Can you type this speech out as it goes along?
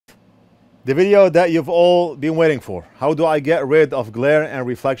The video that you've all been waiting for. How do I get rid of glare and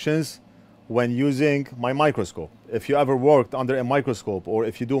reflections when using my microscope? If you ever worked under a microscope, or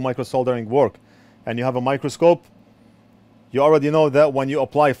if you do micro soldering work and you have a microscope, you already know that when you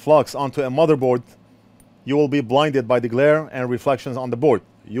apply flux onto a motherboard, you will be blinded by the glare and reflections on the board.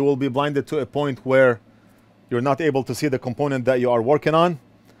 You will be blinded to a point where you're not able to see the component that you are working on,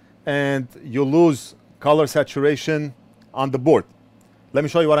 and you lose color saturation on the board. Let me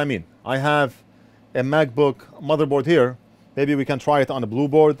show you what I mean. I have a MacBook motherboard here. Maybe we can try it on a blue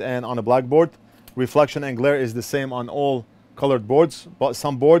board and on a black board. Reflection and glare is the same on all colored boards, but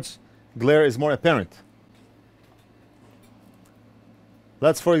some boards, glare is more apparent.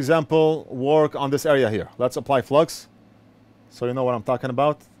 Let's, for example, work on this area here. Let's apply flux, so you know what I'm talking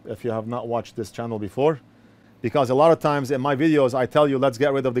about if you have not watched this channel before. Because a lot of times in my videos, I tell you, let's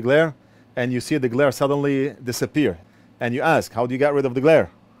get rid of the glare, and you see the glare suddenly disappear. And you ask, how do you get rid of the glare?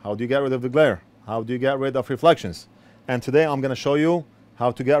 How do you get rid of the glare? How do you get rid of reflections? And today I'm going to show you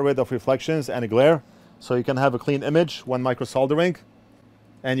how to get rid of reflections and glare, so you can have a clean image when micro soldering,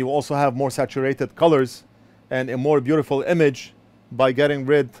 and you also have more saturated colors and a more beautiful image by getting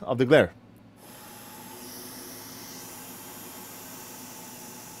rid of the glare.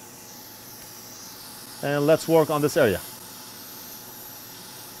 And let's work on this area.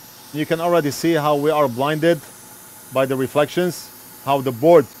 You can already see how we are blinded by the reflections, how the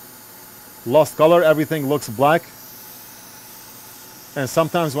board lost color, everything looks black. And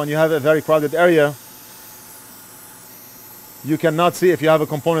sometimes when you have a very crowded area, you cannot see if you have a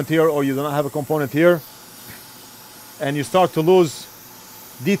component here or you do not have a component here, and you start to lose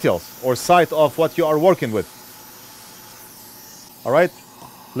details or sight of what you are working with. All right,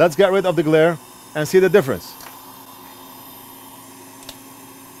 let's get rid of the glare and see the difference.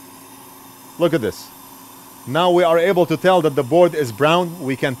 Look at this. Now we are able to tell that the board is brown.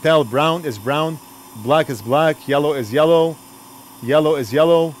 We can tell brown is brown, black is black, yellow is yellow, yellow is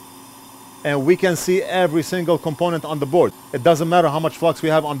yellow, and we can see every single component on the board. It doesn't matter how much flux we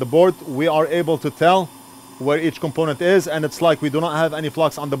have on the board, we are able to tell where each component is, and it's like we do not have any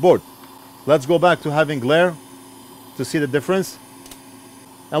flux on the board. Let's go back to having glare to see the difference.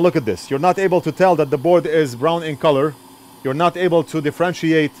 And look at this. You're not able to tell that the board is brown in color. You're not able to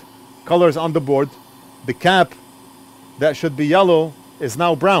differentiate colors on the board. The cap that should be yellow is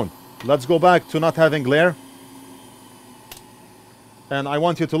now brown. Let's go back to not having glare. And I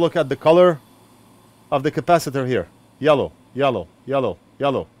want you to look at the color of the capacitor here. Yellow, yellow, yellow,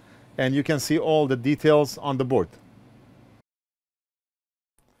 yellow. And you can see all the details on the board.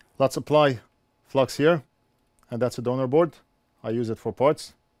 Let's apply flux here. And that's a donor board. I use it for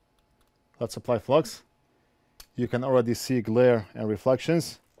parts. Let's apply flux. You can already see glare and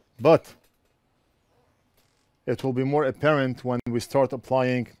reflections, but it will be more apparent when we start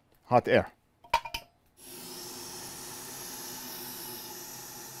applying hot air.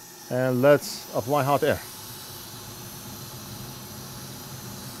 And let's apply hot air.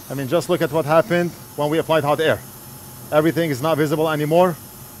 I mean, just look at what happened when we applied hot air. Everything is not visible anymore.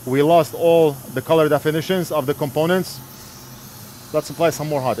 We lost all the color definitions of the components. Let's apply some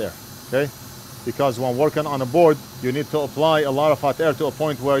more hot air, okay? Because when working on a board, you need to apply a lot of hot air to a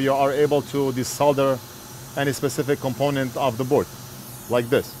point where you are able to desolder any specific component of the board, like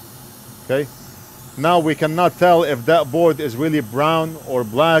this, okay? Now we cannot tell if that board is really brown or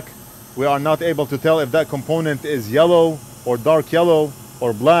black. We are not able to tell if that component is yellow or dark yellow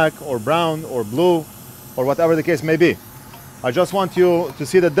or black or brown or blue or whatever the case may be. I just want you to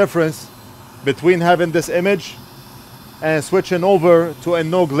see the difference between having this image and switching over to a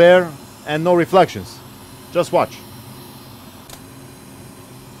no glare and no reflections. Just watch.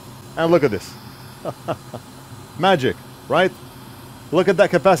 And look at this. Magic, right? Look at that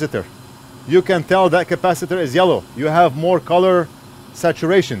capacitor. You can tell that capacitor is yellow. You have more color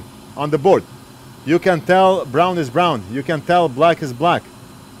saturation on the board. You can tell brown is brown. You can tell black is black.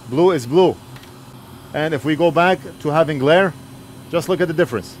 Blue is blue. And if we go back to having glare, just look at the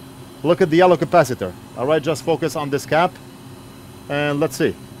difference. Look at the yellow capacitor. All right, just focus on this cap. And let's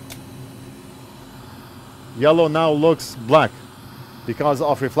see. Yellow now looks black because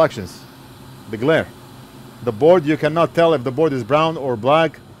of reflections, the glare. The board, you cannot tell if the board is brown or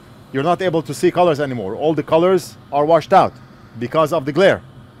black. You're not able to see colors anymore. All the colors are washed out because of the glare.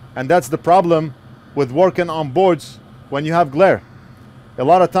 And that's the problem with working on boards when you have glare. A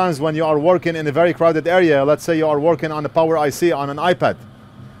lot of times when you are working in a very crowded area, let's say you are working on a power IC on an iPad,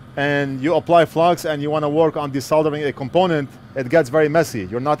 and you apply flux and you want to work on desoldering a component, it gets very messy.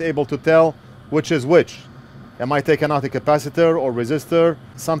 You're not able to tell which is which. Am I taking out a capacitor or resistor?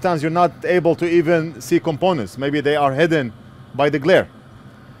 Sometimes you're not able to even see components. Maybe they are hidden by the glare.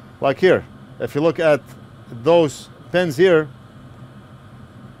 Like here, If you look at those pins here,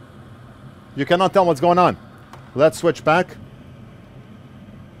 you cannot tell what's going on. Let's switch back.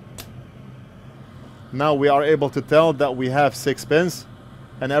 Now we are able to tell that we have 6 pins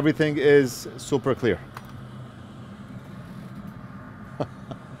and everything is super clear.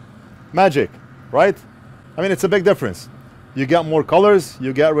 Magic, right? I mean, it's a big difference. You get more colors,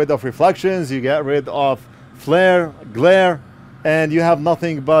 you get rid of reflections, you get rid of flare, glare, and you have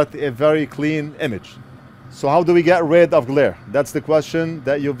nothing but a very clean image. So how do we get rid of glare? That's the question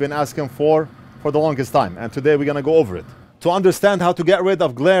that you've been asking for the longest time, and today we're gonna go over it. To understand how to get rid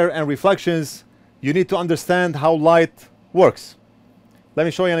of glare and reflections, you need to understand how light works. Let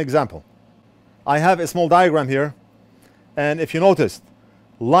me show you an example. I have a small diagram here, and if you noticed,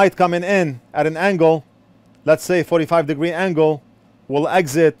 light coming in at an angle, let's say 45-degree angle, will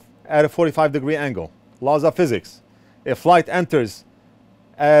exit at a 45-degree angle. Laws of physics. If light enters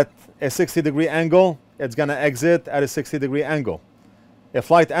at a 60-degree angle, it's gonna exit at a 60-degree angle. If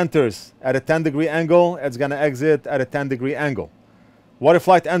light enters at a 10-degree angle, it's gonna exit at a 10-degree angle. What if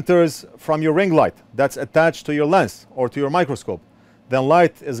light enters from your ring light that's attached to your lens or to your microscope? Then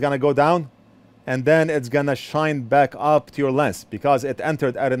light is gonna go down and then it's gonna shine back up to your lens because it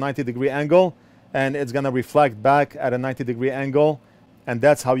entered at a 90-degree angle and it's gonna reflect back at a 90-degree angle, and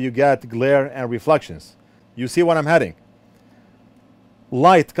that's how you get glare and reflections. You see what I'm heading?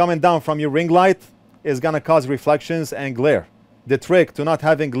 Light coming down from your ring light is gonna cause reflections and glare. The trick to not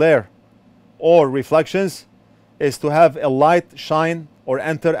having glare or reflections is to have a light shine or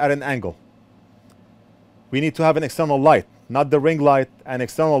enter at an angle. We need to have an external light, not the ring light, an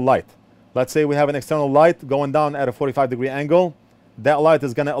external light. Let's say we have an external light going down at a 45-degree angle. That light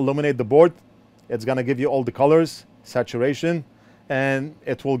is gonna illuminate the board. It's gonna give you all the colors, saturation, and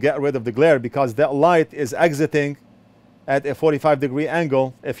it will get rid of the glare because that light is exiting at a 45-degree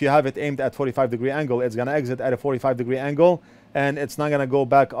angle. If you have it aimed at 45-degree angle, it's gonna exit at a 45-degree angle and it's not gonna go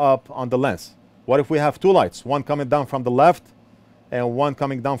back up on the lens. What if we have 2 lights, one coming down from the left and one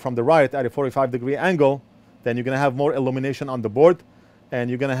coming down from the right at a 45-degree angle? Then you're gonna have more illumination on the board and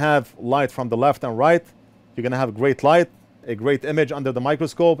you're gonna have light from the left and right. You're gonna have great light, a great image under the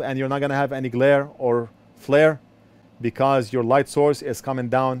microscope, and you're not gonna have any glare or flare because your light source is coming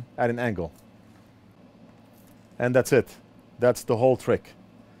down at an angle. And that's it. That's the whole trick.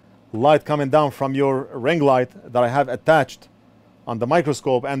 Light coming down from your ring light that I have attached on the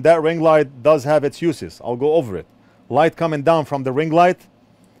microscope, and that ring light does have its uses. I'll go over it. Light coming down from the ring light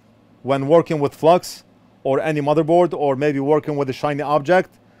when working with Flux or any motherboard or maybe working with a shiny object,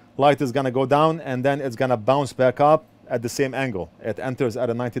 light is gonna go down and then it's gonna bounce back up at the same angle. It enters at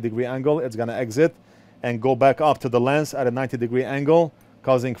a 90-degree angle, it's gonna exit and go back up to the lens at a 90-degree angle,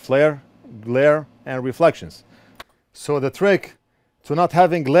 causing flare, glare, and reflections. So the trick to not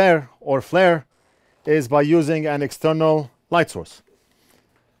having glare or flare is by using an external light source.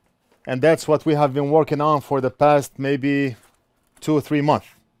 And that's what we have been working on for the past maybe 2 or 3 months.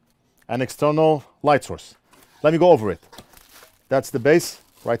 An external light source. Let me go over it. That's the base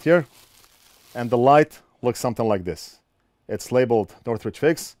right here. And the light looks something like this. It's labeled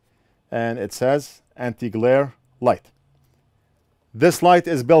NorthridgeFix and it says Antiglare light. This light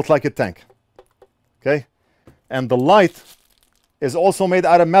is built like a tank. Okay? And the light is also made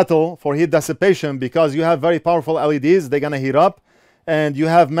out of metal for heat dissipation because you have very powerful LEDs. They're gonna heat up and you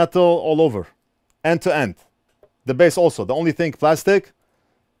have metal all over, end to end. The base also. The only thing plastic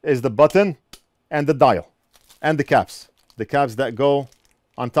is the button and the dial and the caps that go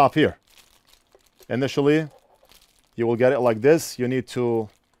on top here. Initially, you will get it like this. You need to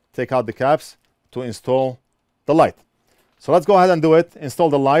take out the caps to install the light. So let's go ahead and do it. Install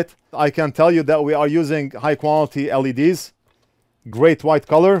the light. I can tell you that we are using high quality LEDs, great white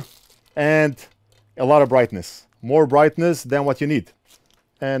color, and a lot of brightness. More brightness than what you need.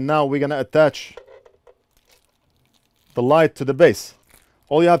 And now we're gonna attach the light to the base.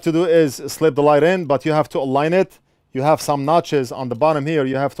 All you have to do is slip the light in, but you have to align it. You have some notches on the bottom here.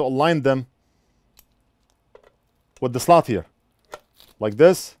 You have to align them with the slot here. Like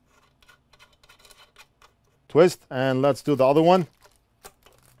this. Twist, and let's do the other one.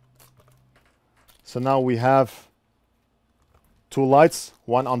 So now we have 2 lights,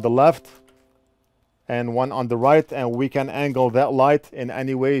 one on the left and one on the right, and we can angle that light in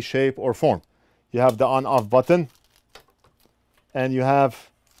any way, shape, or form. You have the on-off button and you have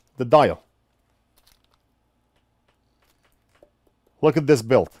the dial. Look at this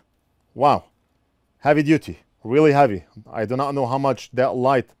build. Wow. Heavy duty, really heavy. I do not know how much that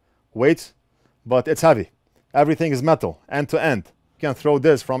light weighs, but it's heavy. Everything is metal, end to end. You can throw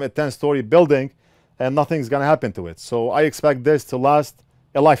this from a 10-story building and nothing's gonna happen to it. So I expect this to last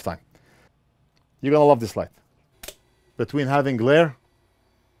a lifetime. You're gonna love this light. Between having glare,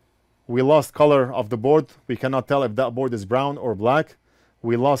 we lost color of the board. We cannot tell if that board is brown or black.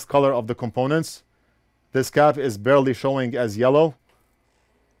 We lost color of the components. This cap is barely showing as yellow.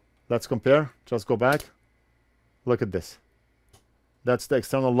 Let's compare. Just go back. Look at this. That's the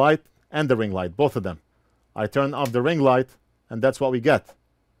external light and the ring light, both of them. I turn off the ring light, and that's what we get.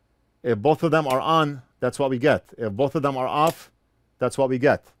 If both of them are on, that's what we get. If both of them are off, that's what we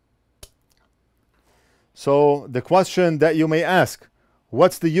get. So the question that you may ask,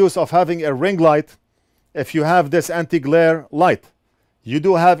 what's the use of having a ring light if you have this anti-glare light? You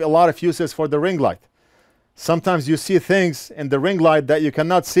do have a lot of uses for the ring light. Sometimes you see things in the ring light that you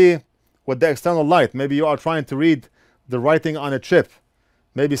cannot see with the external light. Maybe you are trying to read the writing on a chip.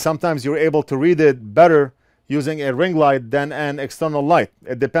 Maybe sometimes you're able to read it better using a ring light than an external light.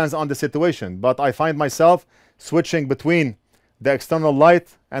 It depends on the situation. But I find myself switching between the external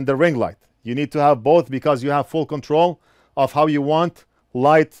light and the ring light. You need to have both because you have full control of how you want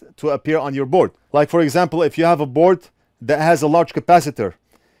light to appear on your board. Like for example, if you have a board that has a large capacitor,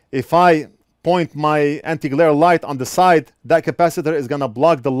 if I point my anti-glare light on the side, that capacitor is gonna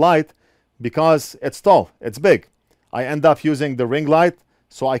block the light because it's tall, it's big. I end up using the ring light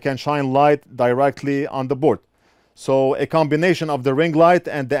so I can shine light directly on the board. So a combination of the ring light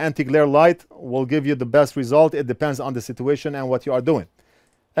and the anti-glare light will give you the best result. It depends on the situation and what you are doing.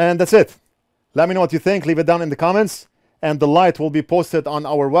 And that's it. Let me know what you think. Leave it down in the comments. And the light will be posted on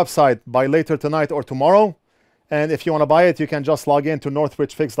our website by later tonight or tomorrow. And if you want to buy it, you can just log in to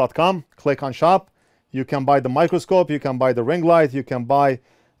NorthridgeFix.com, click on shop. You can buy the microscope, you can buy the ring light, you can buy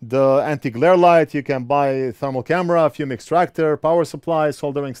the anti-glare light, you can buy thermal camera, fume extractor, power supply,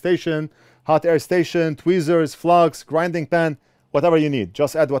 soldering station, hot air station, tweezers, flux, grinding pan, whatever you need.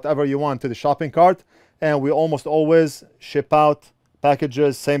 Just add whatever you want to the shopping cart, and we almost always ship out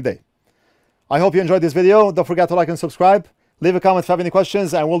packages same day. I hope you enjoyed this video. Don't forget to like and subscribe. Leave a comment if you have any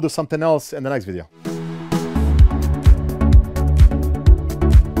questions, and we'll do something else in the next video.